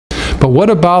But what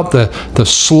about the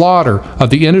slaughter of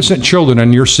the innocent children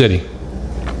in your city?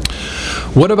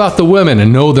 What about the women?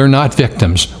 And no, they're not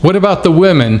victims. What about the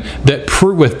women that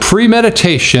with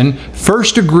premeditation,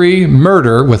 first-degree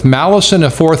murder with malice and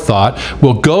aforethought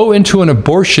will go into an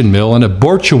abortion mill, an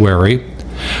abortuary,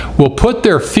 will put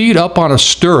their feet up on a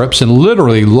stirrups and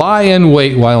literally lie in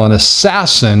wait while an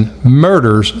assassin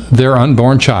murders their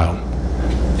unborn child?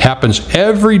 Happens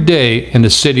every day in the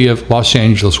city of Los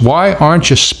Angeles. Why aren't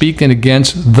you speaking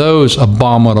against those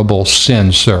abominable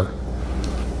sins, sir?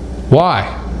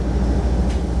 Why?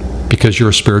 Because you're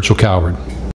a spiritual coward.